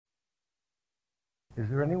Is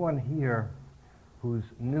there anyone here who's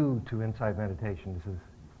new to insight meditation?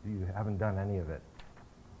 You haven't done any of it.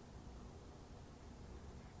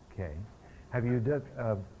 Okay. Have you done,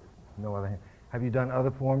 no other hand. Have you done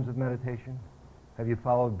other forms of meditation? Have you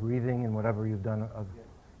followed breathing and whatever you've done?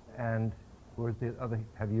 And where's the other,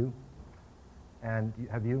 have you? And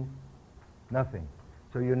have you? Nothing.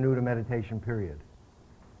 So you're new to meditation, period.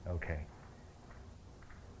 Okay.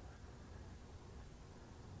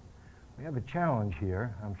 We have a challenge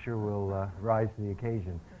here. I'm sure we'll rise to the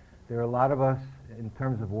occasion. There are a lot of us, in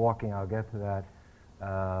terms of walking, I'll get to that.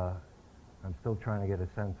 I'm still trying to get a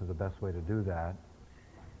sense of the best way to do that.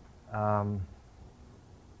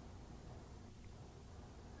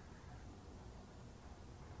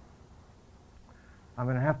 I'm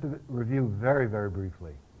going to have to review very, very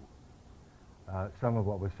briefly some of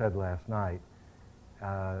what was said last night,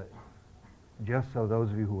 just so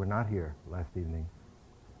those of you who were not here last evening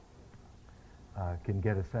can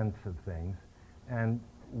get a sense of things. And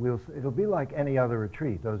it'll be like any other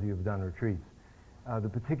retreat, those of you who've done retreats. The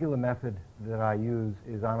particular method that I use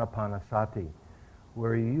is anapanasati,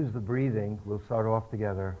 where you use the breathing. We'll start off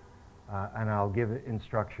together, and I'll give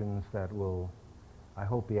instructions that will, I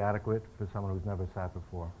hope, be adequate for someone who's never sat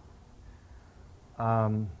before.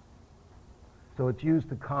 So it's used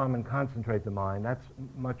to calm and concentrate the mind.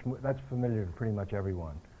 That's familiar to pretty much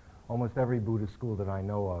everyone. Almost every Buddhist school that I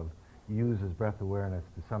know of uses breath awareness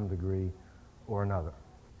to some degree or another.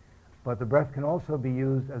 But the breath can also be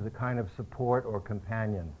used as a kind of support or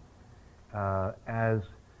companion as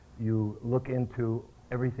you look into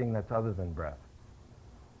everything that's other than breath.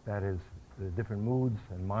 That is, the different moods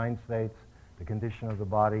and mind states, the condition of the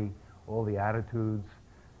body, all the attitudes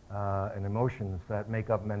and emotions that make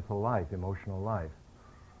up mental life, emotional life.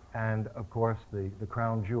 And, of course, the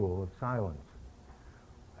crown jewel of silence.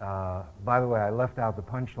 By the way, I left out the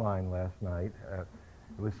punchline last night.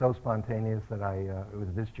 It was so spontaneous that it was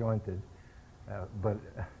disjointed, but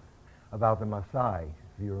about the Maasai.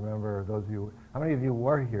 Do you remember, those of you, how many of you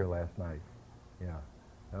were here last night? Yeah,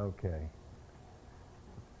 okay.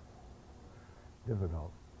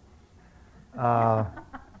 Difficult.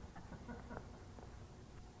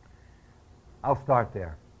 I'll start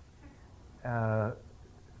there.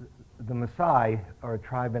 The Maasai are a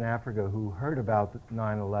tribe in Africa who heard about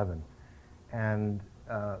 9/11 and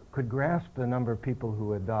could grasp the number of people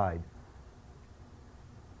who had died,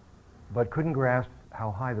 but couldn't grasp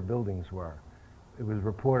how high the buildings were. It was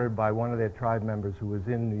reported by one of their tribe members who was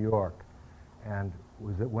in New York and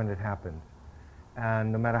was when it happened.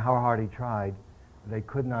 And no matter how hard he tried, they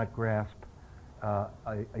could not grasp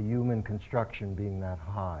a human construction being that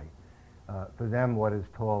high. For them, what is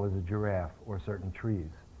tall is a giraffe or certain trees.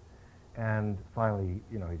 And finally,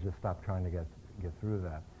 he just stopped trying to get through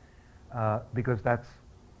that. Because that's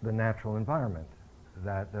the natural environment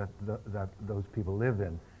that those people live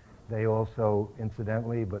in. They also,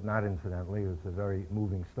 incidentally, but not incidentally, it was a very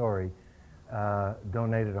moving story,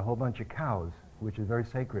 donated a whole bunch of cows, which is very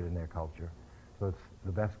sacred in their culture. So it's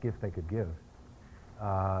the best gift they could give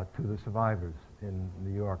to the survivors in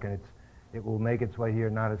New York. And it will make its way here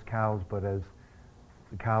not as cows, but as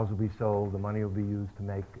the cows will be sold, the money will be used to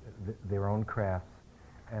make their own crafts,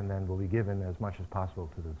 and then will be given as much as possible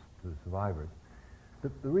to the survivors.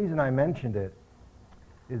 The reason I mentioned it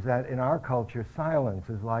is that in our culture, silence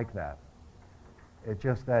is like that. It's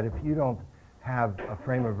just that if you don't have a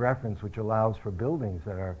frame of reference which allows for buildings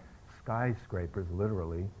that are skyscrapers,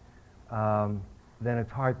 literally, then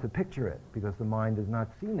it's hard to picture it because the mind has not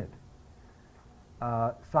seen it.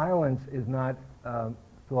 Silence is not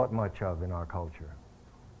thought much of in our culture.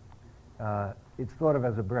 It's thought of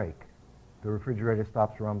as a break. The refrigerator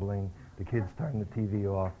stops rumbling, the kids turn the TV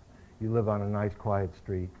off, you live on a nice quiet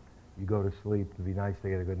street, you go to sleep, it'd be nice to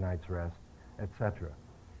get a good night's rest, etc.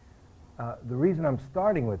 The reason I'm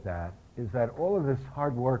starting with that is that all of this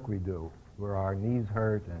hard work we do, where our knees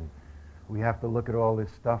hurt and we have to look at all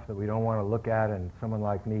this stuff that we don't want to look at, and someone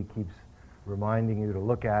like me keeps reminding you to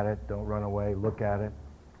look at it, don't run away, look at it,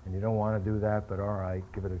 and you don't want to do that, but all right,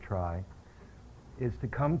 give it a try, is to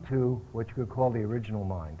come to what you could call the original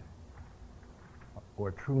mind,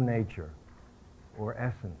 or true nature, or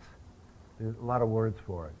essence. There's a lot of words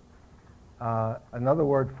for it. Another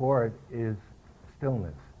word for it is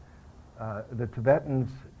stillness. The Tibetans,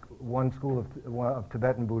 one school of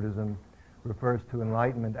Tibetan Buddhism refers to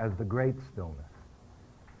enlightenment as the great stillness.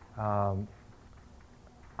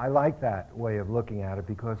 I like that way of looking at it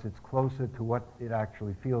because it's closer to what it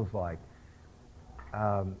actually feels like.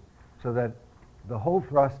 So that the whole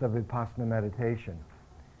thrust of Vipassana meditation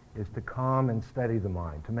is to calm and steady the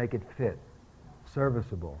mind, to make it fit,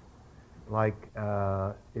 serviceable, Like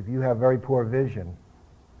if you have very poor vision,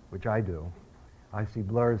 which I do, I see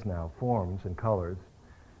blurs now, forms and colors.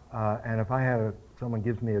 And if I had someone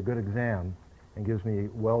gives me a good exam and gives me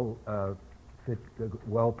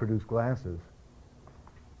well-produced glasses,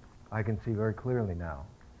 I can see very clearly now.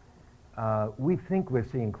 We think we're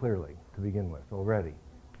seeing clearly to begin with already.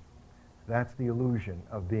 That's the illusion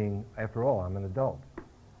of being, after all, I'm an adult.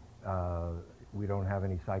 We don't have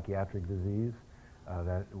any psychiatric disease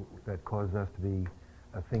that causes us to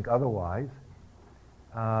think otherwise.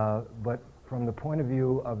 But from the point of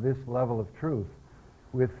view of this level of truth,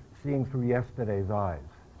 with seeing through yesterday's eyes,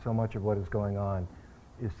 so much of what is going on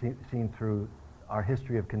is seen through our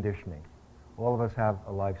history of conditioning. All of us have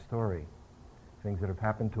a life story. Things that have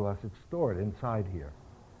happened to us, it's stored inside here.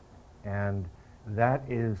 And that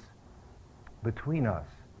is between us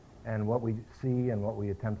and what we see and what we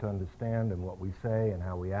attempt to understand and what we say and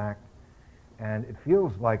how we act. And it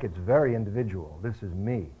feels like it's very individual. This is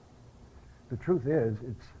me. The truth is,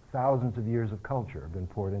 it's thousands of years of culture have been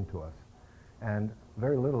poured into us, and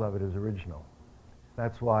very little of it is original.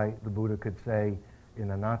 That's why the Buddha could say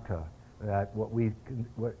in Anatta that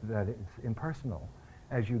that it's impersonal.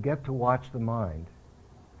 As you get to watch the mind,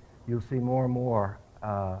 you'll see more and more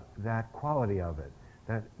that quality of it,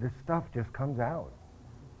 that this stuff just comes out.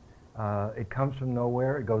 It comes from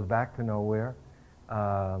nowhere, it goes back to nowhere,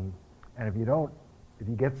 and if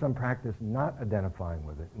you get some practice not identifying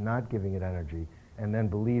with it, not giving it energy, and then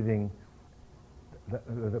believing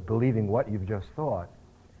what you've just thought,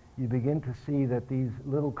 you begin to see that these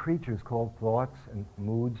little creatures called thoughts and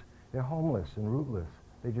moods, they're homeless and rootless.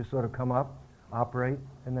 They just sort of come up, operate,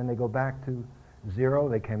 and then they go back to zero.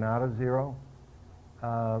 They came out of zero.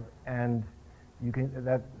 And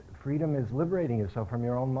that freedom is liberating yourself from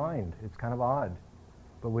your own mind. It's kind of odd.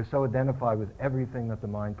 But we're so identified with everything that the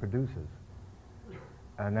mind produces.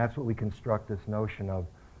 And that's what we construct this notion of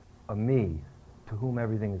a me, to whom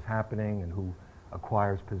everything is happening and who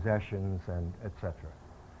acquires possessions and etc.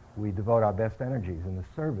 We devote our best energies in the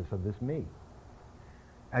service of this me.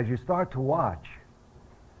 As you start to watch,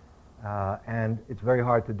 and it's very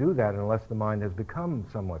hard to do that unless the mind has become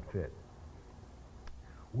somewhat fit.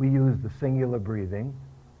 We use the singular breathing,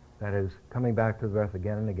 that is coming back to the breath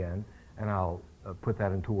again and again, and I'll put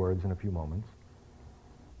that into words in a few moments.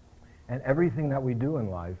 And everything that we do in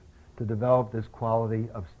life to develop this quality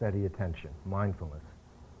of steady attention, mindfulness,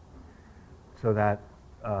 so that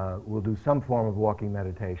we'll do some form of walking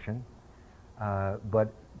meditation,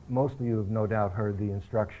 but most of you have no doubt heard the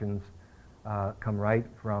instructions come right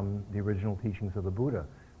from the original teachings of the Buddha.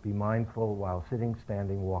 Be mindful while sitting,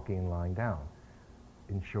 standing, walking, and lying down.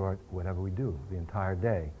 In short, whatever we do the entire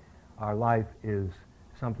day. Our life is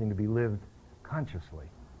something to be lived consciously.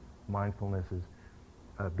 Mindfulness is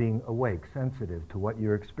being awake, sensitive to what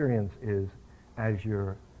your experience is as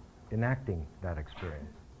you're enacting that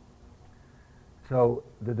experience. So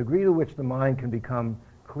the degree to which the mind can become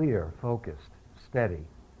clear, focused, steady,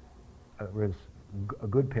 with a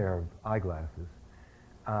good pair of eyeglasses,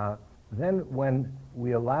 then when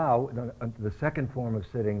we allow the second form of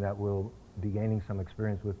sitting that we'll be gaining some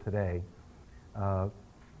experience with today,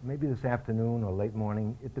 maybe this afternoon or late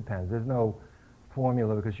morning, it depends. There's no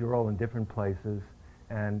formula because you're all in different places,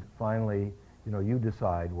 and finally, you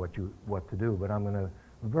decide what to do, but I'm going to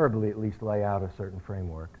verbally at least lay out a certain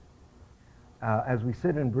framework. As we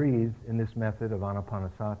sit and breathe in this method of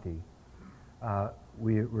anapanasati,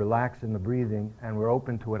 we relax in the breathing and we're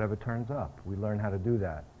open to whatever turns up. We learn how to do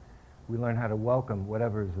that. We learn how to welcome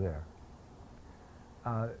whatever is there.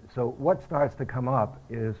 So what starts to come up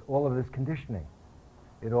is all of this conditioning.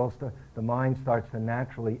 The mind starts to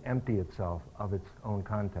naturally empty itself of its own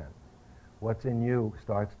content. What's in you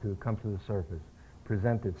starts to come to the surface,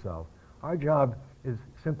 present itself. Our job is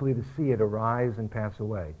simply to see it arise and pass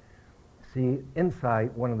away. See,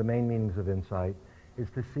 insight, one of the main meanings of insight, is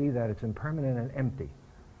to see that it's impermanent and empty.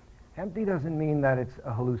 Empty doesn't mean that it's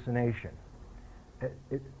a hallucination.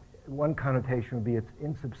 One connotation would be it's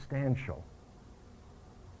insubstantial.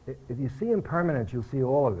 If you see impermanence, you'll see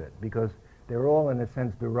all of it, because they're all, in a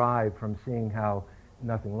sense, derived from seeing how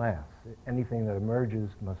nothing lasts. Anything that emerges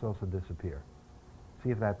must also disappear. See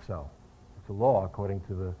if that's so. It's a law according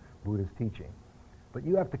to the Buddha's teaching. But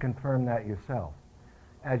you have to confirm that yourself.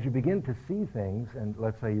 As you begin to see things, and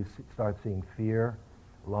let's say you start seeing fear,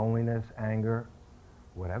 loneliness, anger,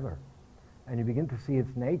 whatever, and you begin to see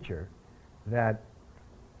its nature, that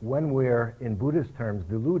when we're, in Buddhist terms,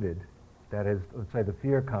 deluded, that is, let's say the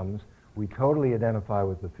fear comes, we totally identify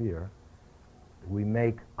with the fear, we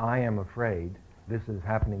make I am afraid, this is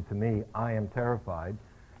happening to me, I am terrified.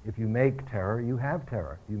 If you make terror, you have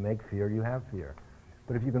terror. You make fear, you have fear.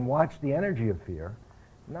 But if you can watch the energy of fear,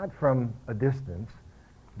 not from a distance,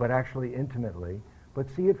 but actually intimately, but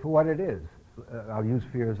see it for what it is. I'll use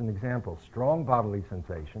fear as an example. Strong bodily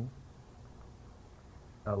sensations,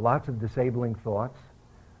 lots of disabling thoughts,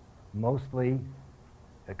 mostly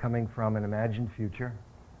coming from an imagined future,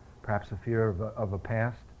 perhaps a fear of a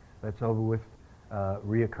past that's over with,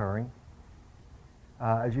 reoccurring.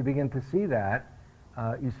 As you begin to see that,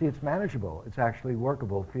 you see it's manageable. It's actually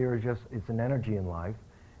workable. Fear is just, it's an energy in life.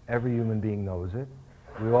 Every human being knows it.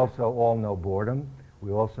 We also all know boredom.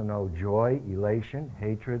 We also know joy, elation,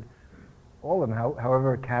 hatred, all of them,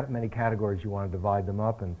 however many categories you want to divide them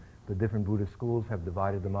up, and the different Buddhist schools have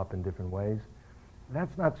divided them up in different ways.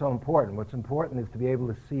 That's not so important. What's important is to be able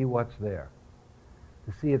to see what's there,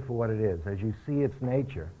 to see it for what it is. As you see its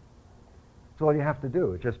nature, that's all you have to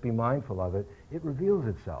do. Just be mindful of it. It reveals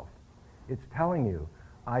itself. It's telling you,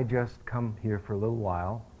 I just come here for a little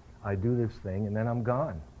while, I do this thing, and then I'm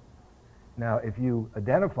gone. Now, if you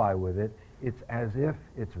identify with it, it's as if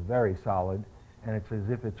it's very solid, and it's as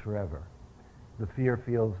if it's forever. The fear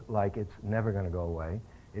feels like it's never going to go away.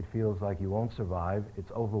 It feels like you won't survive.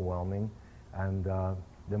 It's overwhelming. And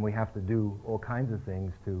then we have to do all kinds of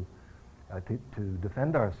things to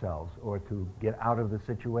defend ourselves, or to get out of the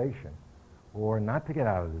situation, or not to get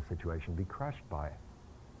out of the situation, be crushed by it.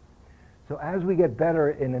 So as we get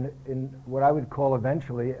better in what I would call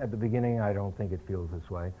eventually, at the beginning I don't think it feels this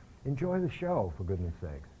way, enjoy the show, for goodness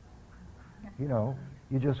sakes. You know,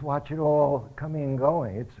 you just watch it all coming and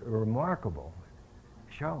going. It's a remarkable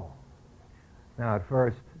show. Now, at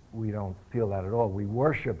first, we don't feel that at all. We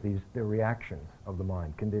worship the reactions of the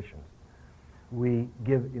mind, conditions. We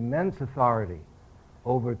give immense authority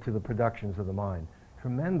over to the productions of the mind,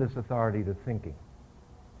 tremendous authority to thinking.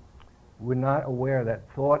 We're not aware that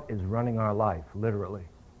thought is running our life, literally.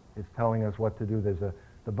 It's telling us what to do.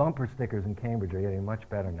 The bumper stickers in Cambridge are getting much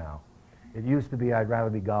better now. It used to be, I'd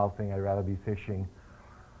rather be golfing, I'd rather be fishing.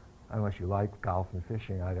 Unless you like golf and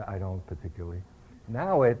fishing, I don't particularly.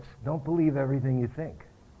 Now it's, don't believe everything you think.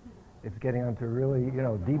 It's getting onto really, you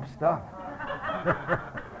know, deep stuff.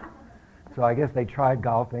 So I guess they tried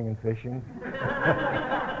golfing and fishing.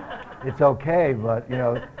 It's okay, but, you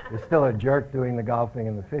know, there's still a jerk doing the golfing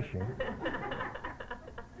and the fishing.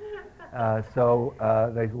 They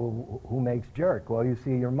say, well, who makes jerk? Well, you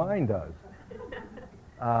see, your mind does.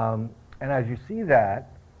 And as you see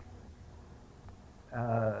that,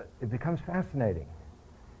 it becomes fascinating.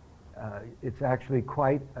 It's actually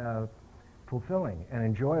quite fulfilling and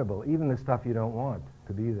enjoyable, even the stuff you don't want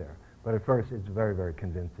to be there. But at first, it's very, very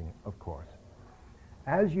convincing, of course.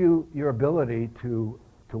 As your ability to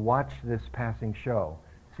watch this passing show,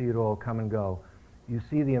 see it all come and go, you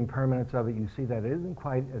see the impermanence of it, you see that it isn't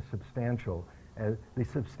quite as substantial. The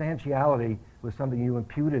substantiality was something you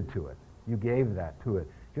imputed to it. You gave that to it.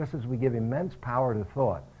 Just as we give immense power to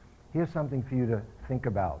thought, here's something for you to think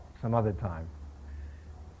about some other time.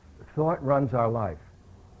 Thought runs our life.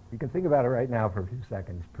 You can think about it right now for a few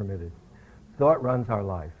seconds, permitted. Thought runs our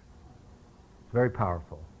life. It's very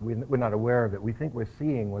powerful. We're not aware of it. We think we're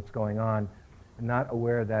seeing what's going on, not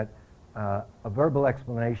aware that a verbal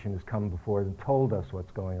explanation has come before and told us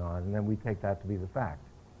what's going on, and then we take that to be the fact.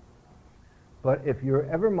 But if you're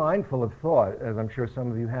ever mindful of thought, as I'm sure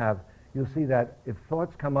some of you have, you'll see that if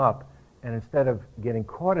thoughts come up, and instead of getting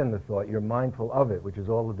caught in the thought, you're mindful of it, which is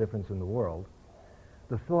all the difference in the world,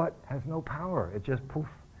 the thought has no power. It just, poof,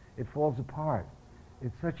 it falls apart.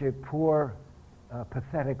 It's such a poor,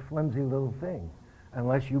 pathetic, flimsy little thing,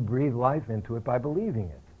 unless you breathe life into it by believing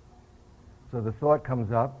it. So the thought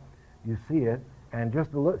comes up, you see it, and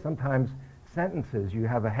just sometimes sentences, you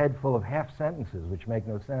have a head full of half sentences, which make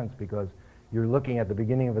no sense because you're looking at the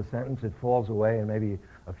beginning of a sentence, it falls away, and maybe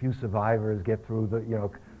a few survivors get through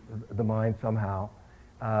the mind somehow.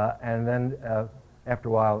 And then after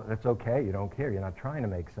a while, that's okay, you don't care, you're not trying to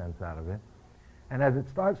make sense out of it. And as it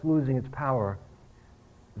starts losing its power,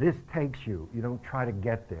 this takes you don't try to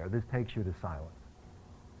get there, this takes you to silence.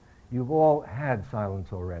 You've all had silence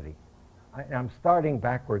already. I'm starting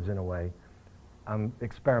backwards in a way. I'm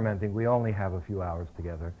experimenting. We only have a few hours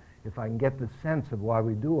together. If I can get the sense of why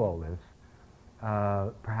we do all this,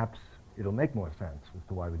 perhaps it'll make more sense as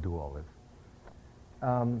to why we do all this.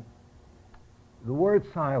 The word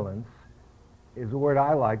silence is a word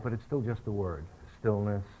I like, but it's still just a word.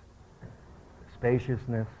 Stillness,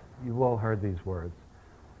 spaciousness, you've all heard these words.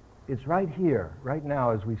 It's right here, right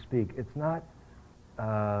now as we speak. It's not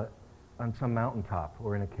on some mountaintop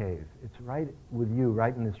or in a cave. It's right with you,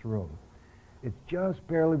 right in this room. It's just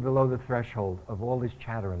barely below the threshold of all this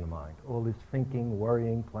chatter in the mind, all this thinking,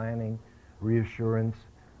 worrying, planning, reassurance,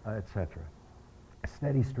 etc. A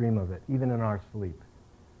steady stream of it, even in our sleep.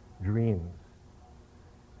 dreams.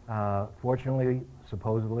 Fortunately,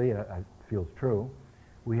 supposedly, it feels true,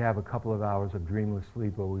 we have a couple of hours of dreamless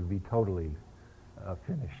sleep where we'd be totally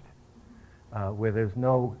finished, where there's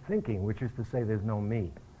no thinking, which is to say there's no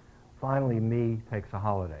me. Finally, me takes a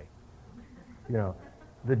holiday. You know,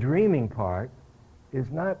 the dreaming part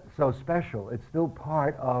is not so special. It's still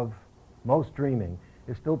part of, most dreaming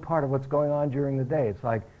is still part of what's going on during the day. It's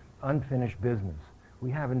like unfinished business. We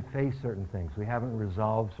haven't faced certain things. We haven't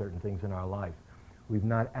resolved certain things in our life. We've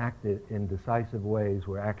not acted in decisive ways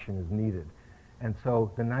where action is needed. And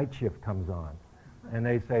so the night shift comes on. And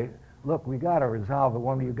they say, look, we got to resolve it.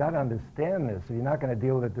 Woman, you got to understand this. So you're not going to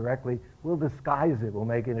deal with it directly. We'll disguise it. We'll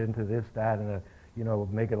make it into this, that, and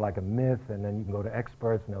make it like a myth. And then you can go to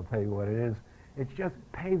experts and they'll tell you what it is. It's just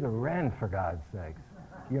pay the rent, for God's sakes.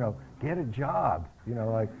 Get a job.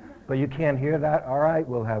 But you can't hear that. All right,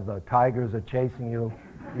 we'll have the tigers are chasing you.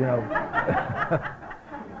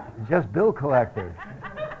 Just bill collectors.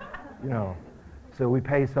 So we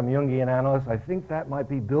pay some Jungian analysts. I think that might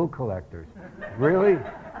be bill collectors. Really?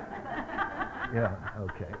 Yeah.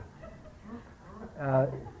 Okay.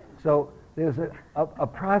 So there's a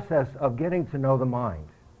process of getting to know the mind,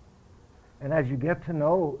 and as you get to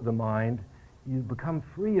know the mind, you become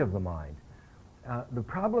free of the mind. The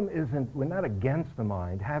problem isn't, we're not against the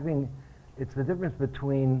mind. It's the difference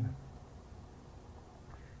between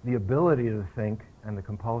the ability to think and the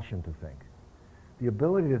compulsion to think. The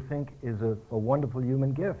ability to think is a wonderful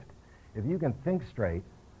human gift. If you can think straight,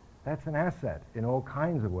 that's an asset in all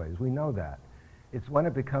kinds of ways. We know that. It's when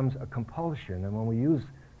it becomes a compulsion and when we use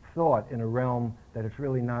thought in a realm that it's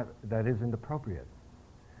really not, that isn't appropriate.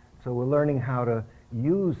 So we're learning how to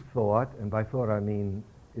use thought, and by thought I mean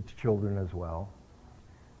its children as well,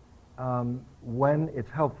 when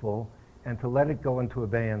it's helpful, and to let it go into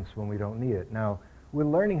abeyance when we don't need it. Now, we're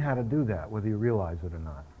learning how to do that, whether you realize it or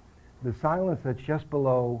not. The silence that's just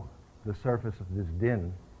below the surface of this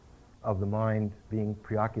din of the mind being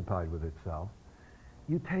preoccupied with itself,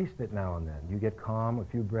 you taste it now and then. You get calm, a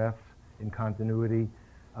few breaths in continuity.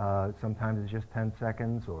 Sometimes it's just 10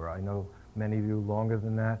 seconds, or I know many of you longer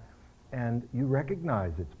than that. And you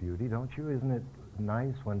recognize its beauty, don't you? Isn't it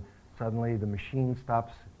nice when suddenly the machine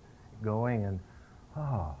stops going and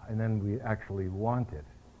then we actually want it.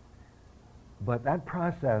 But that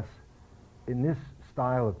process in this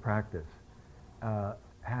style of practice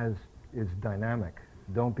is dynamic.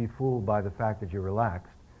 Don't be fooled by the fact that you're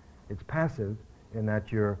relaxed. It's passive in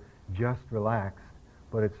that you're just relaxed,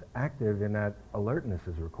 but it's active in that alertness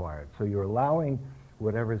is required. So you're allowing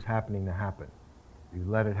whatever is happening to happen. You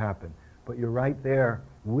let it happen. But you're right there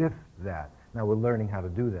with that. Now we're learning how to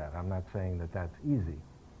do that. I'm not saying that that's easy.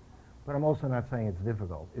 But I'm also not saying it's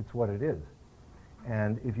difficult. It's what it is.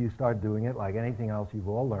 And if you start doing it like anything else you've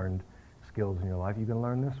all learned, skills in your life, you can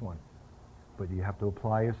learn this one. But you have to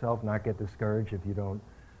apply yourself, not get discouraged if you don't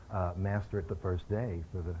master it the first day.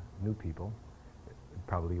 For the new people,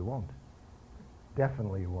 probably you won't.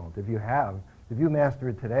 Definitely you won't. If you master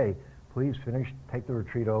it today, please take the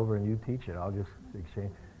retreat over and you teach it. I'll just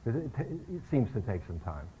exchange, because it seems to take some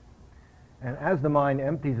time. And as the mind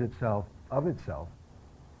empties itself of itself,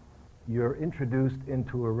 you're introduced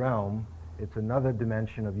into a realm. It's another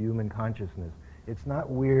dimension of human consciousness. It's not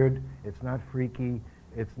weird, it's not freaky,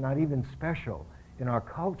 it's not even special. In our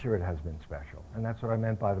culture it has been special, and that's what I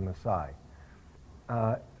meant by the Maasai.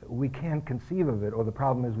 We can't conceive of it, or the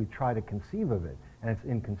problem is we try to conceive of it, and it's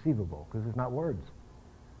inconceivable, because it's not words.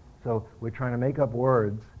 So we're trying to make up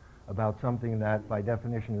words about something that by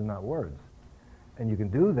definition is not words. And you can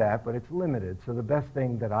do that, but it's limited. So the best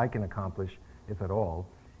thing that I can accomplish, if at all,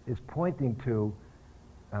 is pointing to,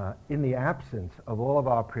 in the absence of all of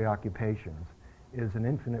our preoccupations, is an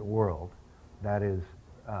infinite world that is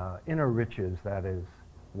inner riches, that is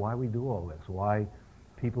why we do all this, why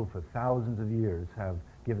people for thousands of years have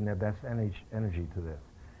given their best energy to this.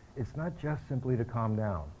 It's not just simply to calm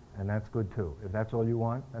down, and that's good too. If that's all you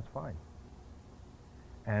want, that's fine.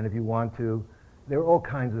 And if you want to, there are all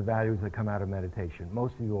kinds of values that come out of meditation.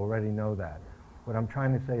 Most of you already know that. What I'm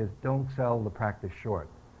trying to say is don't sell the practice short,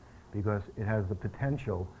 because it has the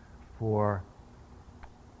potential for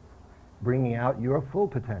bringing out your full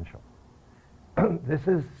potential. This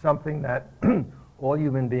is something that all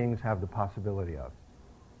human beings have the possibility of.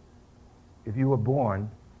 If you were born,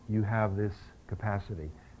 you have this capacity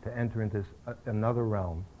to enter into another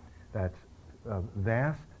realm that's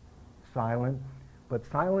vast, silent, but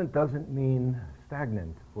silent doesn't mean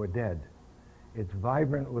stagnant or dead. It's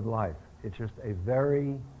vibrant with life. It's just a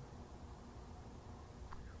very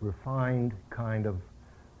refined kind of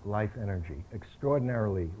life energy,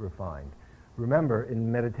 extraordinarily refined. Remember,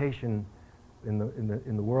 in meditation, in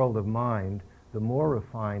the world of mind, the more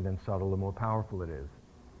refined and subtle, the more powerful it is.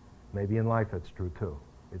 Maybe in life that's true too.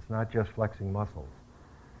 It's not just flexing muscles.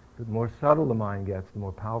 The more subtle the mind gets, the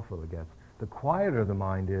more powerful it gets. The quieter the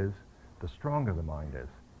mind is, the stronger the mind is.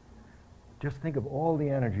 Just think of all the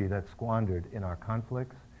energy that's squandered in our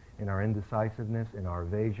conflicts, in our indecisiveness, in our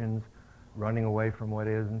evasions, running away from what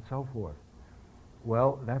is, and so forth.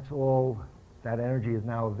 Well, that's all, that energy is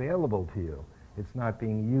now available to you. It's not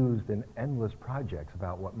being used in endless projects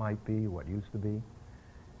about what might be, what used to be.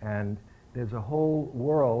 And there's a whole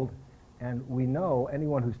world, and we know,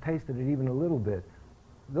 anyone who's tasted it even a little bit,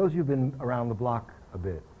 those who've been around the block a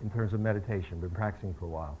bit in terms of meditation, been practicing for a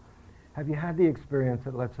while, have you had the experience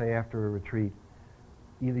that, let's say, after a retreat,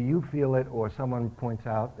 either you feel it or someone points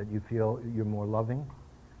out that you feel you're more loving?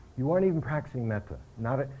 You weren't even practicing metta,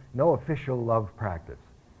 no official love practice.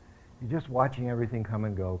 You're just watching everything come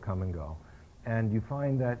and go, come and go. And you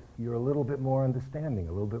find that you're a little bit more understanding,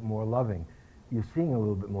 a little bit more loving. You're seeing a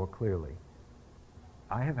little bit more clearly.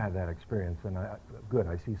 I have had that experience, and good,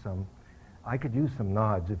 I see some. I could use some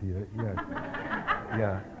nods if you know.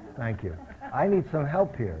 Yeah, thank you. I need some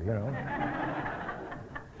help here, you know.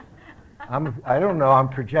 I don't know, I'm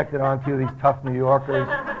projected onto you, these tough New Yorkers,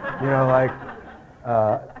 you know,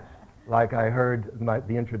 like I heard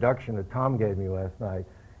the introduction that Tom gave me last night,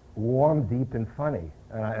 warm, deep, and funny.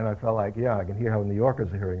 And I felt like, yeah, I can hear how New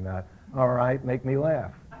Yorkers are hearing that. All right, make me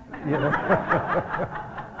laugh. You know,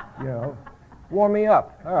 you know, warm me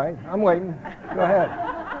up. All right, I'm waiting. Go ahead.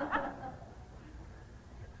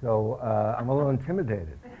 So I'm a little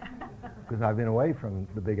intimidated because I've been away from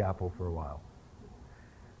the Big Apple for a while.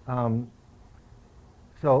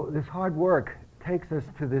 So this hard work takes us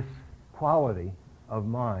to this quality of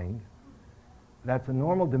mind that's a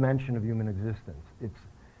normal dimension of human existence.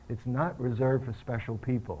 It's not reserved for special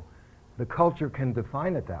people. The culture can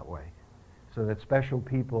define it that way, so that special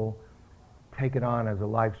people take it on as a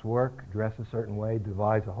life's work, dress a certain way,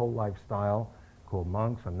 devise a whole lifestyle called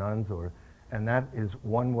monks or nuns, and that is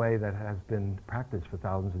one way that has been practiced for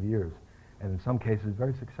thousands of years, and in some cases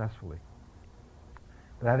very successfully.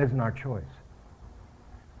 But that isn't our choice.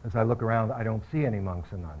 As I look around, I don't see any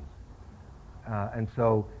monks and nuns. And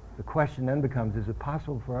so the question then becomes, is it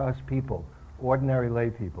possible for us people, ordinary lay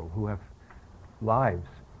people who have lives,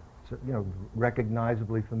 so, you know,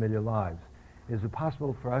 recognizably familiar lives, is it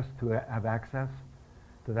possible for us to have access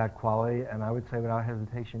to that quality? And I would say without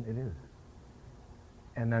hesitation, it is.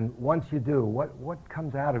 And then once you do, what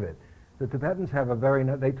comes out of it? The Tibetans have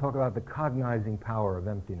they talk about the cognizing power of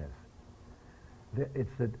emptiness.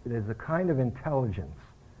 There's a kind of intelligence.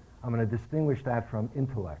 I'm going to distinguish that from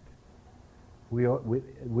intellect. When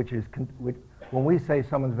we say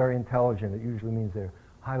someone's very intelligent, it usually means they're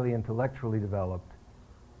highly intellectually developed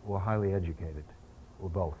or highly educated, or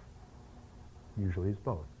both. Usually it's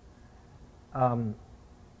both. I'm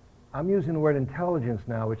using the word intelligence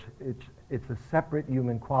now, which it's a separate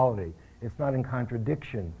human quality. It's not in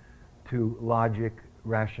contradiction to logic,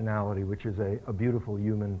 rationality, which is a beautiful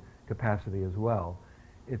human capacity as well.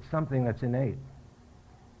 It's something that's innate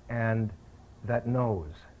and that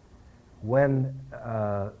knows. When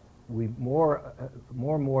we more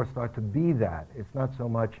and more start to be that, it's not so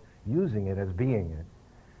much using it as being it,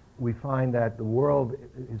 we find that the world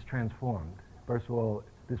is transformed. First of all,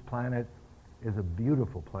 this planet is a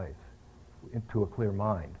beautiful place to a clear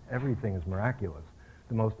mind. Everything is miraculous.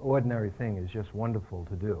 The most ordinary thing is just wonderful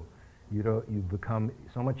to do. You become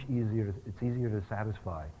so much easier, it's easier to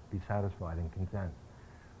be satisfied and content.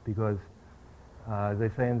 Because they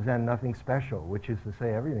say in Zen, nothing special, which is to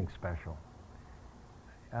say everything's special.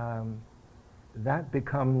 That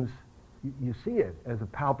becomes, you see it as a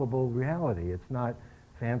palpable reality. It's not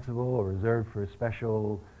fanciful or reserved for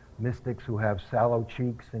special mystics who have sallow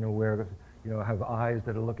cheeks and have eyes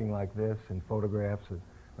that are looking like this in photographs of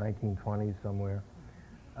 1920s somewhere.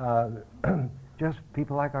 Just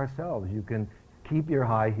people like ourselves. You can keep your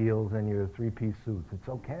high heels and your three-piece suits. It's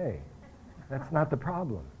okay. That's not the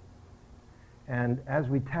problem. And as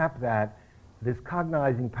we tap that, this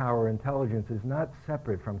cognizing power, intelligence, is not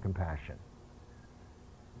separate from compassion.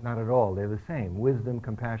 Not at all. They're the same. Wisdom,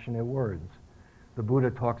 compassion, they're words. The Buddha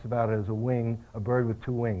talks about it as a bird with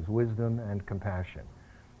two wings, wisdom and compassion.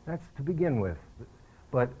 That's to begin with.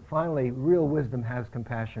 But finally, real wisdom has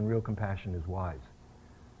compassion. Real compassion is wise.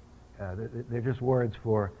 They're just words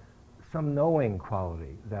for some knowing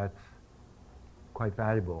quality that's quite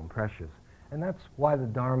valuable and precious. And that's why the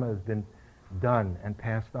Dharma has been done and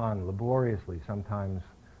passed on laboriously, sometimes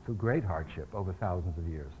through great hardship over thousands of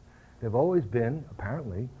years. There have always been,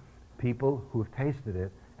 apparently, people who have tasted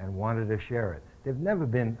it and wanted to share it. There've never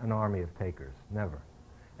been an army of takers, never.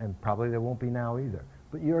 and probably there won't be now either.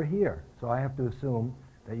 But you're here, so I have to assume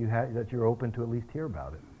that that you're open to at least hear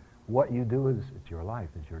about it. What you do is, it's your life,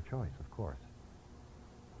 it's your choice, of course.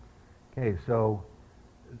 Okay, so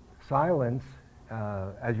silence,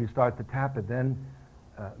 as you start to tap it, then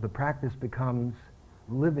the practice becomes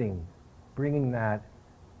living, bringing that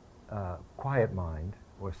quiet mind,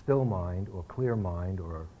 or still mind, or clear mind,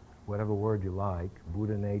 or whatever word you like,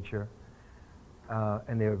 Buddha nature,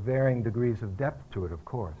 and there are varying degrees of depth to it, of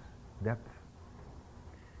course. Depth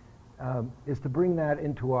is to bring that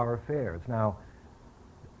into our affairs. Now,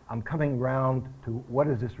 I'm coming round to what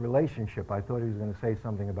is this relationship? I thought he was going to say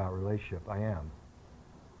something about relationship. I am.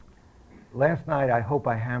 Last night, I hope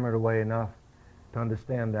I hammered away enough to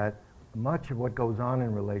understand that much of what goes on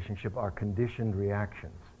in relationship are conditioned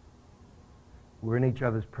reactions. We're in each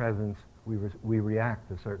other's presence. We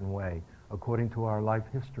react a certain way according to our life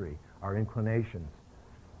history, our inclinations,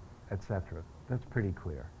 etc. That's pretty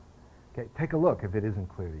clear. Okay, take a look if it isn't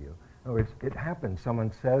clear to you. In other words, it happens.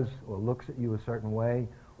 Someone says or looks at you a certain way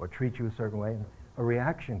or treats you a certain way, and a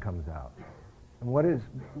reaction comes out. And what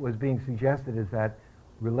was being suggested is that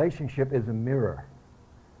relationship is a mirror.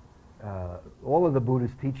 All of the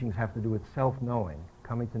Buddhist teachings have to do with self-knowing,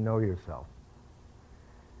 coming to know yourself.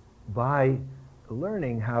 By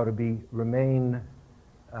learning how to remain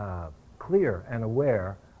clear and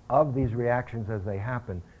aware of these reactions as they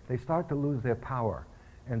happen, they start to lose their power.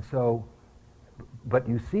 And so, but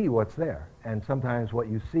you see what's there. And sometimes what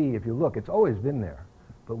you see, if you look, it's always been there.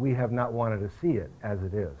 But we have not wanted to see it as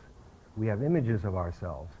it is. We have images of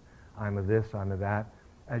ourselves. I'm a this, I'm a that.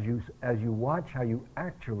 As you watch how you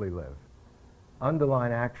actually live,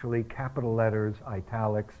 underline actually, capital letters,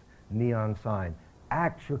 italics, neon sign.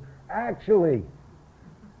 Actually,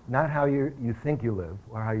 not how you think you live,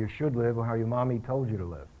 or how you should live, or how your mommy told you to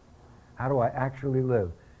live. How do I actually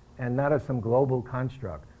live? And not as some global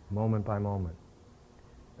construct, moment by moment.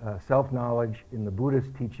 Self-knowledge in the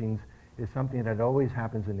Buddhist teachings is something that always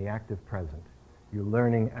happens in the active present. You're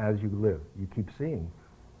learning as you live. You keep seeing,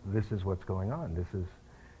 this is what's going on.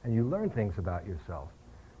 And you learn things about yourself.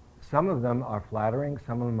 Some of them are flattering,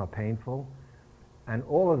 some of them are painful, and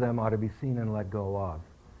all of them are to be seen and let go of.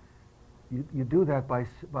 You do that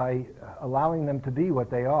by allowing them to be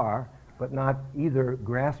what they are, but not either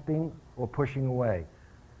grasping or pushing away.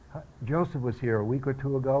 Joseph was here a week or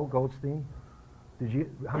two ago, Goldstein.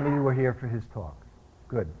 How many of you were here for his talk?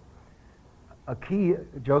 Good. A key,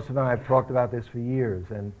 Joseph and I have talked about this for years,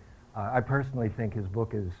 and I personally think his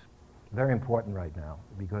book is very important right now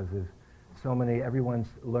because there's so many, everyone's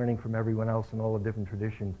learning from everyone else in all the different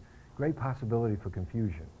traditions, great possibility for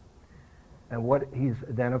confusion. And what he's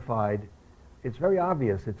identified, it's very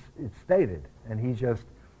obvious, it's stated, and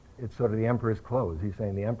it's sort of the emperor's clothes. He's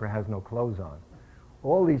saying the emperor has no clothes on.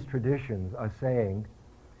 All these traditions are saying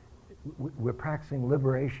we're practicing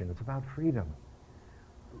liberation. It's about freedom.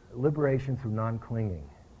 Liberation through non-clinging.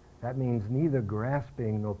 That means neither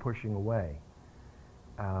grasping nor pushing away.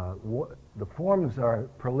 The forms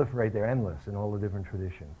proliferate, they're endless in all the different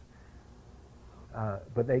traditions.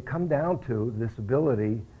 But they come down to this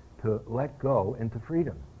ability to let go into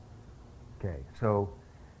freedom. Okay, so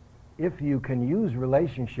if you can use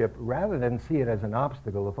relationship rather than see it as an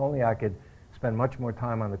obstacle, if only I could spend much more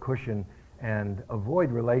time on the cushion and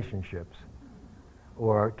avoid relationships,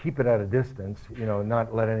 or keep it at a distance,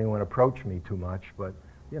 not let anyone approach me too much, but,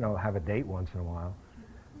 have a date once in a while.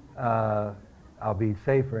 I'll be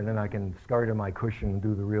safer, and then I can scurry to my cushion and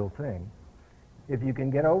do the real thing. If you can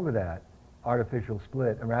get over that artificial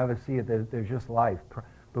split and rather see it, there's just life.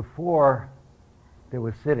 Before there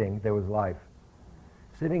was sitting, there was life.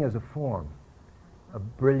 Sitting is a form, a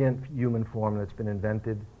brilliant human form that's been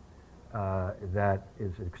invented that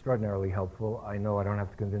is extraordinarily helpful. I know I don't have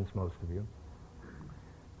to convince most of you.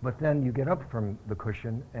 But then you get up from the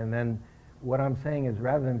cushion, and then what I'm saying is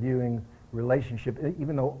rather than viewing relationship,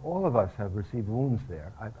 even though all of us have received wounds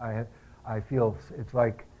there, I feel it's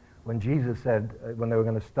like when Jesus said, when they were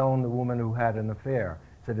going to stone the woman who had an affair,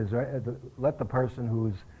 said, let the person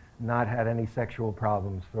who's not had any sexual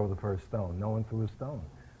problems throw the first stone. No one threw a stone.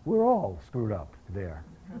 We're all screwed up there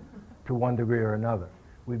to one degree or another.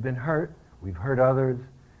 We've been hurt. We've hurt others.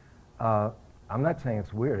 I'm not saying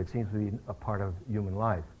it's weird. It seems to be a part of human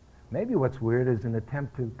life. Maybe what's weird is an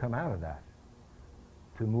attempt to come out of that,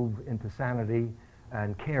 to move into sanity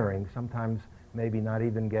and caring, sometimes maybe not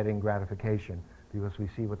even getting gratification because we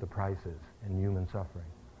see what the price is in human suffering.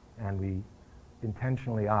 And we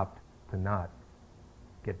intentionally opt to not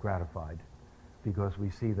get gratified because we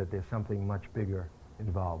see that there's something much bigger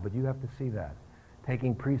involved. But you have to see that.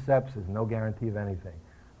 Taking precepts is no guarantee of anything.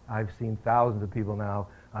 I've seen thousands of people now,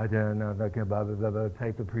 I don't know, blah, blah, blah, blah,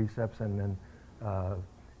 take the precepts, and then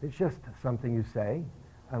it's just something you say,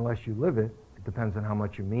 unless you live it. It depends on how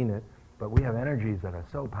much you mean it. But we have energies that are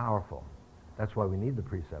so powerful. That's why we need the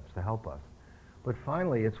precepts to help us. But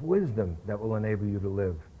finally, it's wisdom that will enable you to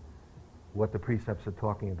live what the precepts are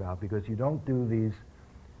talking about, because you don't do these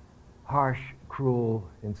harsh, cruel,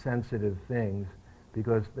 insensitive things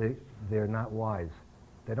because they're not wise.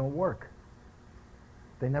 They don't work.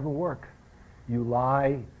 They never work. You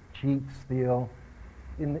lie, cheat, steal.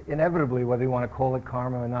 Inevitably, whether you want to call it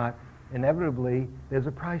karma or not, inevitably there's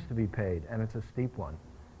a price to be paid, and it's a steep one.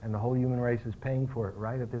 And the whole human race is paying for it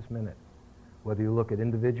right at this minute. Whether you look at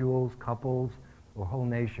individuals, couples, or whole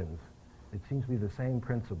nations, it seems to be the same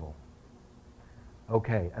principle.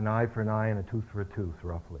 Okay, an eye for an eye and a tooth for a tooth,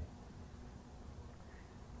 roughly.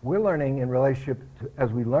 We're learning in relationship to,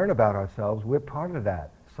 as we learn about ourselves, we're part of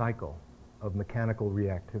that cycle of mechanical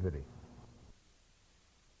reactivity.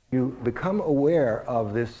 You become aware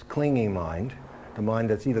of this clinging mind, the mind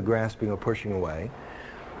that's either grasping or pushing away.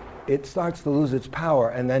 It starts to lose its power,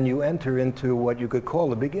 and then you enter into what you could call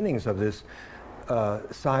the beginnings of this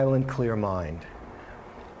silent, clear mind.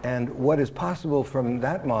 And what is possible from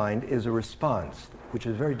that mind is a response, which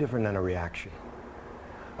is very different than a reaction.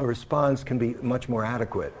 A response can be much more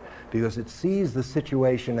adequate because it sees the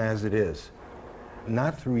situation as it is,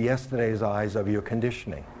 not through yesterday's eyes of your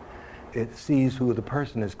conditioning. It sees who the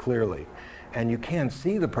person is clearly. And you can't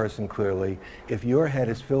see the person clearly if your head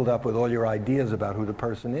is filled up with all your ideas about who the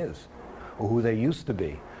person is or who they used to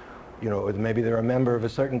be. You know, or maybe they're a member of a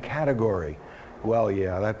certain category. Well,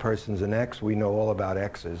 yeah, that person's an X. We know all about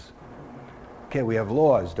X's. Okay, we have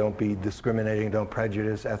laws. Don't be discriminating, don't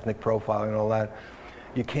prejudice, ethnic profiling and all that.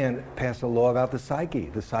 You can't pass a law about the psyche.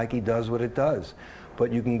 The psyche does what it does.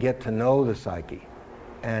 But you can get to know the psyche.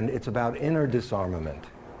 And it's about inner disarmament.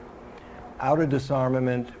 Outer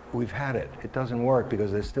disarmament, we've had it. It doesn't work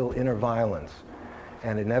because there's still inner violence.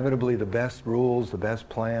 And inevitably the best rules, the best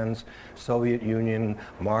plans, Soviet Union,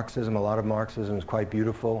 Marxism, a lot of Marxism is quite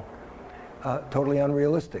beautiful. Totally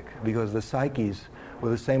unrealistic because the psyches were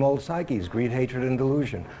the same old psyches, greed, hatred, and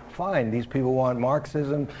delusion. Fine, these people want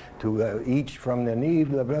Marxism to each from their need,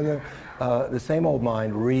 blah, blah, blah. The same old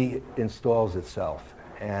mind reinstalls itself.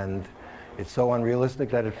 And it's so unrealistic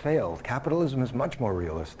that it failed. Capitalism is much more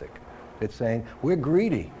realistic. It's saying, we're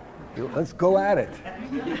greedy. Let's go at it.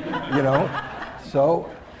 You know? So,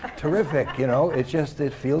 terrific, you know? It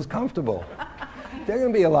feels comfortable. There are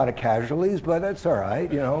going to be a lot of casualties, but that's all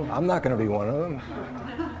right, you know? I'm not going to be one of them.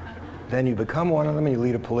 Then you become one of them and you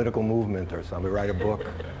lead a political movement or something, write a book.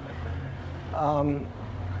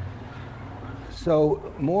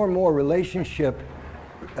 So more and more relationship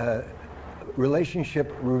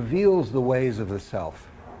reveals the ways of the self.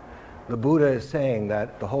 The Buddha is saying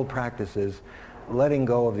that the whole practice is letting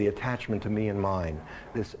go of the attachment to me and mine,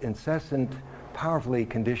 this incessant, powerfully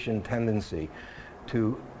conditioned tendency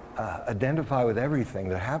to identify with everything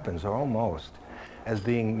that happens, or almost, as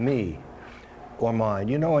being me or mine.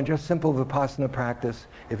 You know, in just simple Vipassana practice,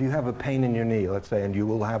 if you have a pain in your knee, let's say, and you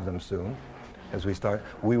will have them soon, as we start,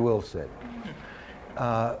 we will sit.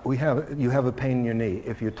 You have a pain in your knee.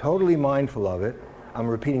 If you're totally mindful of it, I'm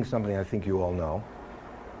repeating something I think you all know,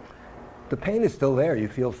 the pain is still there. You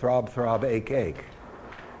feel throb, throb, ache, ache.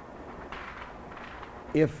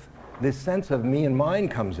 If this sense of me and mine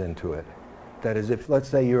comes into it, that is, if, let's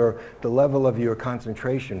say, the level of your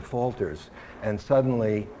concentration falters, and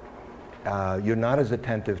suddenly you're not as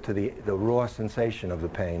attentive to the raw sensation of the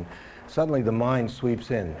pain, suddenly the mind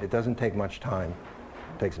sweeps in. It doesn't take much time.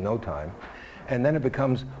 It takes no time. And then it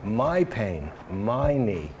becomes my pain, my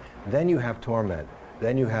knee. Then you have torment.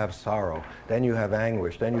 Then you have sorrow. Then you have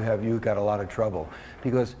anguish. Then you've got a lot of trouble.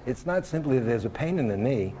 Because it's not simply that there's a pain in the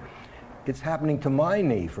knee. It's happening to my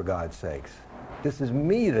knee, for God's sakes. This is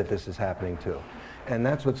me that this is happening to. And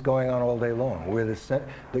that's what's going on all day long. The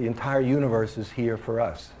entire universe is here for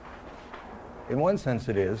us. In one sense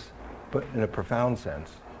it is, but in a profound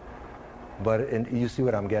sense. But you see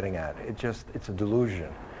what I'm getting at. It's a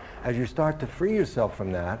delusion. As you start to free yourself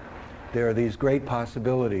from that, there are these great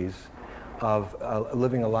possibilities of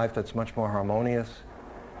living a life that's much more harmonious.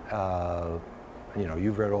 You know,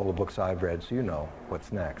 you've read all the books I've read, so you know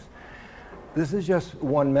what's next. This is just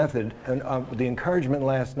one method, and the encouragement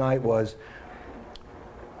last night was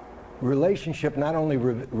relationship not only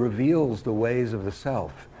reveals the ways of the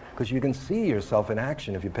self, because you can see yourself in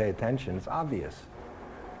action if you pay attention. It's obvious.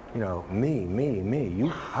 You know, me, me, me.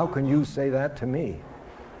 How can you say that to me?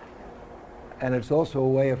 And it's also a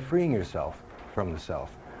way of freeing yourself from the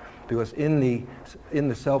self. Because in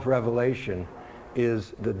the self-revelation,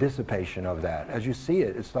 is the dissipation of that. As you see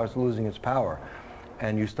it, it starts losing its power.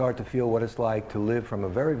 And you start to feel what it's like to live from a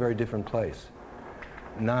very, very different place.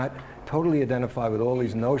 Not totally identified with all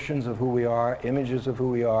these notions of who we are, images of who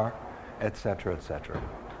we are, etc., etc.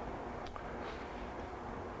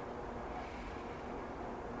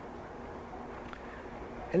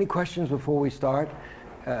 Any questions before we start?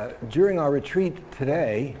 During our retreat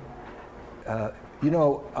today, you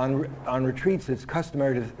know, on retreats, it's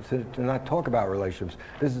customary to not talk about relationships.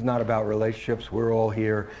 This is not about relationships. We're all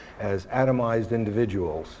here as atomized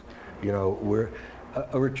individuals. You know,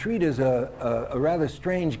 a retreat is a rather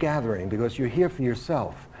strange gathering because you're here for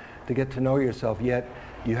yourself, to get to know yourself, yet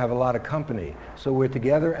you have a lot of company. So we're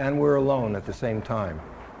together and we're alone at the same time.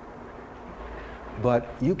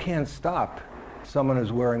 But you can't stop someone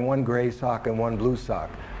who's wearing one gray sock and one blue sock.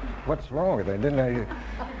 What's wrong with them?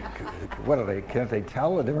 What are they? Can't they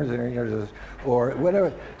tell the difference? Or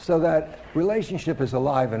whatever. So that relationship is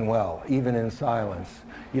alive and well, even in silence.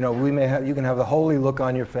 You know, you can have the holy look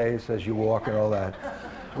on your face as you walk and all that.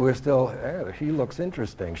 We're still, hey, he looks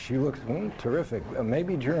interesting. She looks terrific.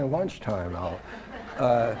 Maybe during lunchtime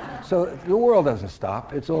so the world doesn't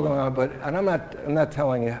stop. It's all going on. And I'm not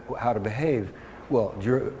telling you how to behave. Well,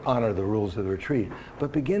 honor the rules of the retreat,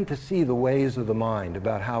 but begin to see the ways of the mind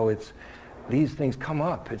about how these things come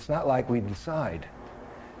up. It's not like we decide.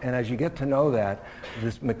 And as you get to know that,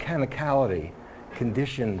 this mechanicality,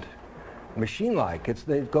 conditioned, machine-like,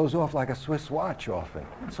 it goes off like a Swiss watch often.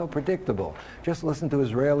 It's so predictable. Just listen to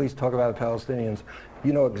Israelis talk about the Palestinians.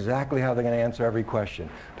 You know exactly how they're going to answer every question.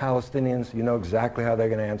 Palestinians, you know exactly how they're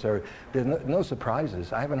going to answer. There's no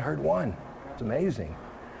surprises. I haven't heard one. It's amazing.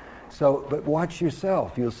 So, but watch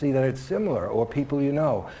yourself. You'll see that it's similar, or people you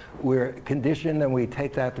know. We're conditioned and we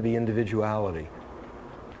take that to be individuality.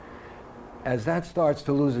 As that starts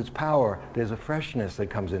to lose its power, there's a freshness that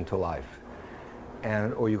comes into life.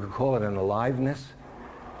 Or you could call it an aliveness.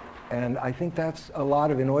 And I think that's a lot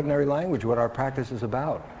of, in ordinary language, what our practice is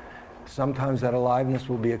about. Sometimes that aliveness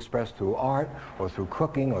will be expressed through art, or through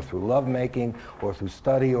cooking, or through lovemaking, or through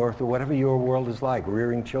study, or through whatever your world is like,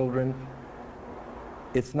 rearing children.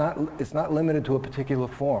 It's not limited to a particular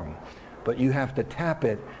form, but you have to tap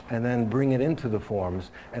it and then bring it into the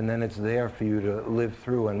forms, and then it's there for you to live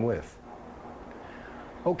through and with.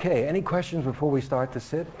 Okay, any questions before we start to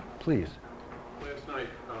sit? Please. Last night,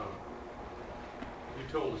 you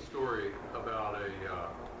told a story about a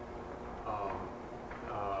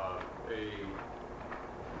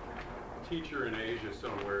teacher in Asia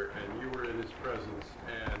somewhere, and you were in his presence,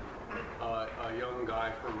 and a young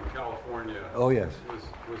guy from California was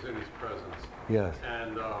in his presence. Yes.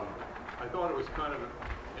 And I thought it was kind of an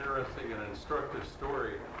interesting and instructive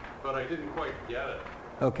story, but I didn't quite get it.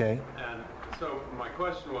 Okay. And so my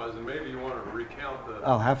question was, and maybe you want to recount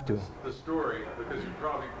I'll have to. the story, because you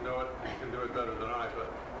probably know it and you can do it better than I,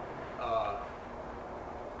 but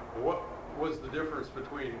what was the difference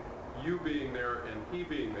between you being there and he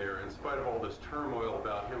being there, in spite of all this turmoil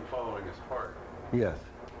about him following his heart? Yes.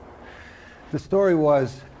 The story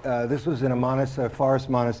was, this was in a forest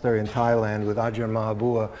monastery in Thailand with Ajahn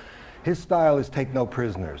Mahabua. His style is take no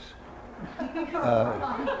prisoners.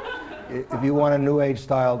 If you want a New Age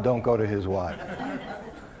style, don't go to his wife.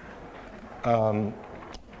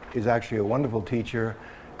 He's actually a wonderful teacher.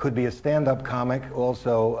 Could be a stand-up comic,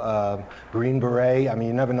 also Green Beret. I mean,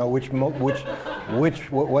 you never know what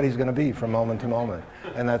he's going to be from moment to moment,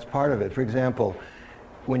 and that's part of it. For example,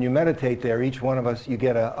 when you meditate there, each one of us, you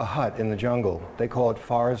get a hut in the jungle. They call it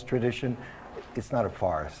forest tradition. It's not a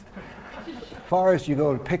forest. Forest, you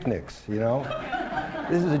go to picnics, you know.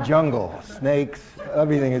 This is a jungle. Snakes,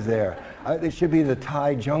 everything is there. It should be the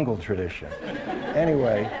Thai jungle tradition.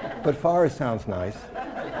 Anyway, but forest sounds nice.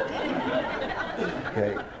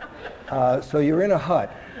 Okay. So you're in a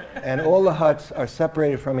hut, and all the huts are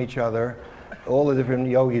separated from each other. All the different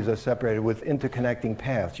yogis are separated with interconnecting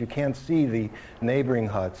paths. You can't see the neighboring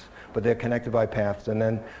huts, but they're connected by paths, and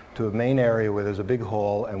then to a main area where there's a big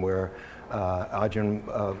hall and where Ajahn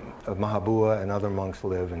Mahabua and other monks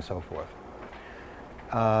live and so forth.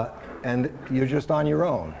 And you're just on your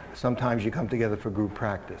own. Sometimes you come together for group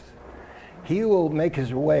practice. He will make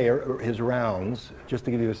his rounds, just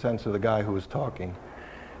to give you a sense of the guy who was talking,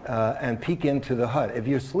 and peek into the hut. If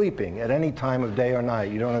you're sleeping at any time of day or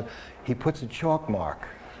night, you don't know, he puts a chalk mark.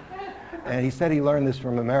 And he said he learned this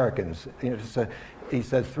from Americans. You know, so he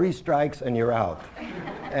said 3 strikes and you're out.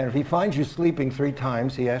 And if he finds you sleeping 3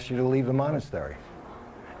 times, he asks you to leave the monastery.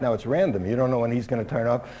 Now it's random. You don't know when he's going to turn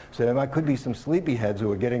up. So there could be some sleepyheads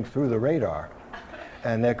who are getting through the radar.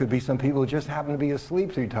 And there could be some people who just happen to be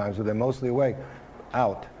asleep 3 times, but they're mostly awake.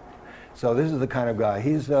 Out. So this is the kind of guy.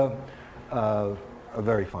 He's a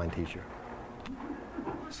very fine teacher.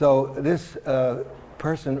 So this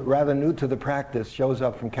person, rather new to the practice, shows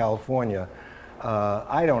up from California.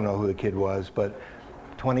 I don't know who the kid was, but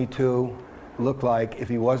 22, looked like if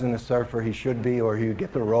he wasn't a surfer, he should be, or he would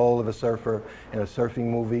get the role of a surfer in a surfing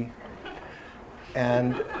movie.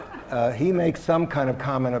 And he makes some kind of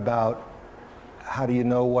comment about how do you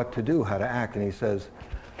know what to do, how to act, and he says,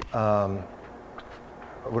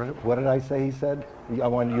 what did I say he said? I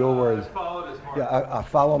want your words. I followed his heart. Yeah, I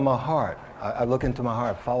follow my heart. I look into my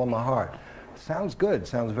heart, follow my heart. Sounds good,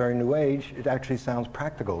 sounds very new age. It actually sounds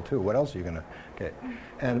practical too. What else are you gonna get?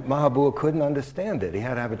 And Mahabua couldn't understand it. He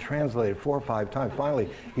had to have it translated 4 or 5 times. Finally,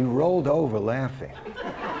 he rolled over laughing,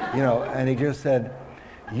 and he just said,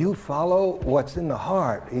 you follow what's in the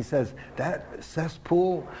heart. He says, that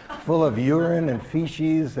cesspool full of urine and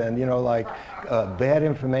feces and, bad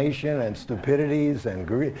information and stupidities and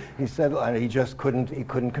greed. He said, and he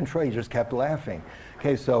couldn't control, he just kept laughing.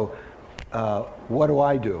 Okay, so what do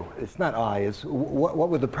I do? It's not I, it's what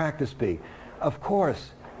would the practice be? Of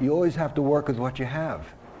course, you always have to work with what you have,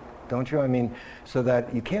 don't you? I mean, so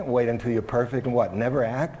that you can't wait until you're perfect and never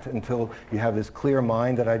act until you have this clear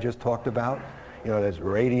mind that I just talked about. That's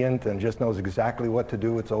radiant and just knows exactly what to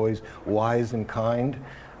do. It's always wise and kind.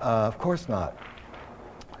 Of course not.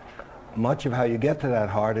 Much of how you get to that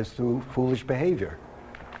heart is through foolish behavior.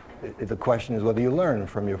 The question is whether you learn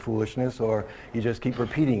from your foolishness or you just keep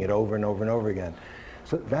repeating it over and over and over again.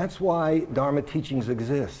 So that's why Dharma teachings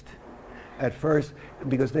exist. At first,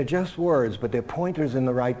 because they're just words, but they're pointers in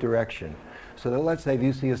the right direction. So that, let's say if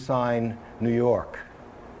you see a sign, New York.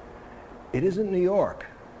 It isn't New York,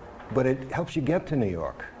 but it helps you get to New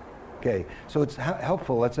York. Okay, so it's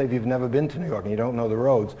helpful. Let's say if you've never been to New York and you don't know the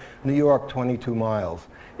roads, New York, 22 miles.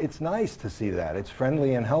 It's nice to see that. It's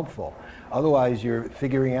friendly and helpful. Otherwise, you're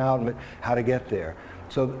figuring out how to get there.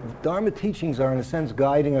 So Dharma teachings are, in a sense,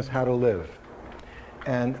 guiding us how to live.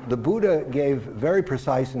 And the Buddha gave very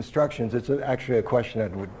precise instructions. It's actually a question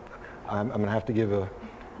that I'm going to have to give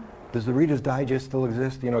does the Reader's Digest still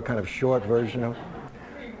exist? Kind of short version of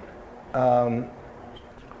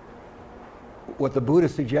what the Buddha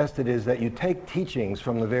suggested is that you take teachings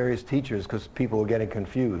from the various teachers, because people were getting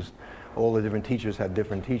confused. All the different teachers had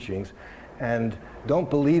different teachings. And don't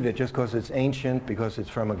believe it just because it's ancient, because it's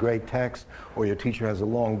from a great text, or your teacher has a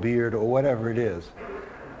long beard, or whatever it is.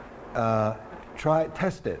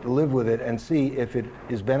 Test it, live with it, and see if it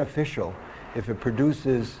is beneficial. If it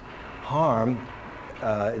produces harm,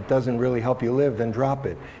 it doesn't really help you live, then drop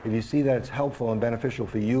it. If you see that it's helpful and beneficial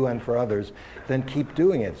for you and for others, then keep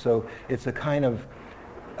doing it. So it's a kind of,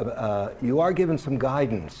 you are given some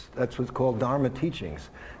guidance. That's what's called Dharma teachings.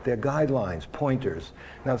 They're guidelines, pointers.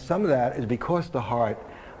 Now some of that is because the heart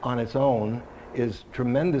on its own is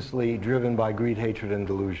tremendously driven by greed, hatred, and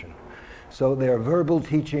delusion. So there are verbal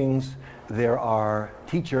teachings, there are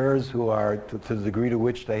teachers who are, to the degree to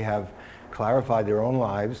which they have clarified their own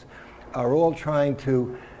lives, are all trying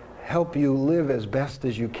to help you live as best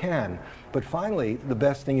as you can. But finally, the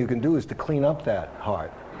best thing you can do is to clean up that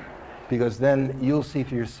heart, because then you'll see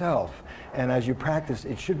for yourself. And as you practice,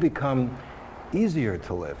 it should become easier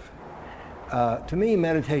to live. To me,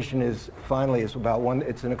 meditation is about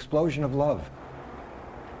it's an explosion of love.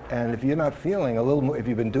 And if you're not feeling a little more, if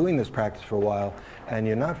you've been doing this practice for a while, and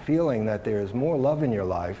you're not feeling that there's more love in your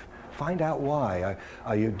life, find out why.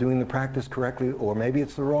 Are you doing the practice correctly, or maybe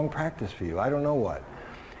it's the wrong practice for you? I don't know what.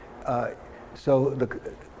 So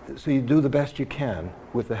you do the best you can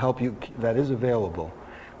with the help that is available,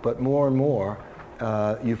 but more and more,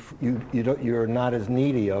 you're not as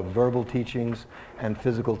needy of verbal teachings and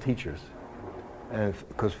physical teachers, and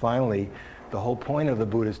because finally, the whole point of the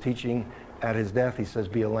Buddha's teaching at his death, he says,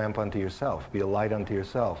 "Be a lamp unto yourself, be a light unto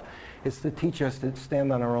yourself." It's to teach us to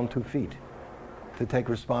stand on our own 2 feet. To take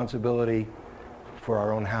responsibility for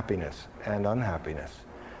our own happiness and unhappiness.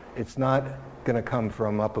 It's not going to come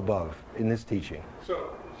from up above in this teaching. So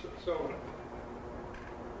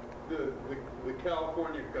the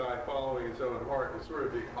California guy following his own heart is sort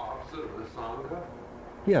of the opposite of the Sangha?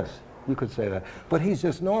 Yes, you could say that. But he's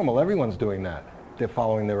just normal. Everyone's doing that. They're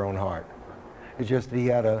following their own heart. It's just that he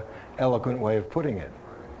had an eloquent way of putting it.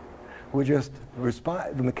 We're just we're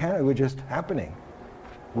just happening.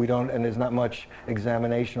 We don't, and there's not much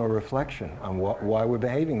examination or reflection on why we're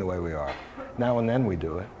behaving the way we are. Now and then we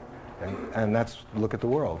do it, and look at the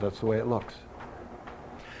world. That's the way it looks.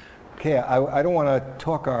 Okay, I don't want to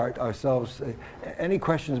talk ourselves. Any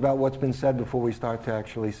questions about what's been said before we start to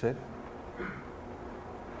actually sit?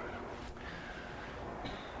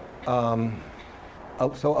 So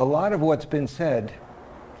a lot of what's been said,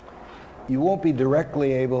 you won't be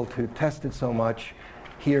directly able to test it so much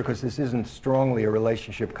here because this isn't strongly a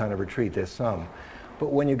relationship kind of retreat. There's some.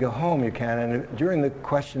 But when you go home, you can. And during the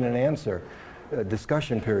question and answer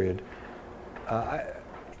discussion period,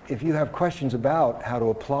 if you have questions about how to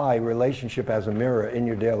apply relationship as a mirror in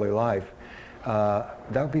your daily life, that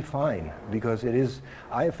would be fine, because it is,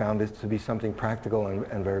 I have found this to be something practical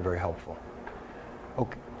and very, very helpful.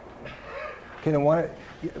 Okay. Okay, now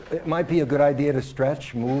it might be a good idea to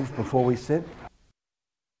stretch, move before we sit.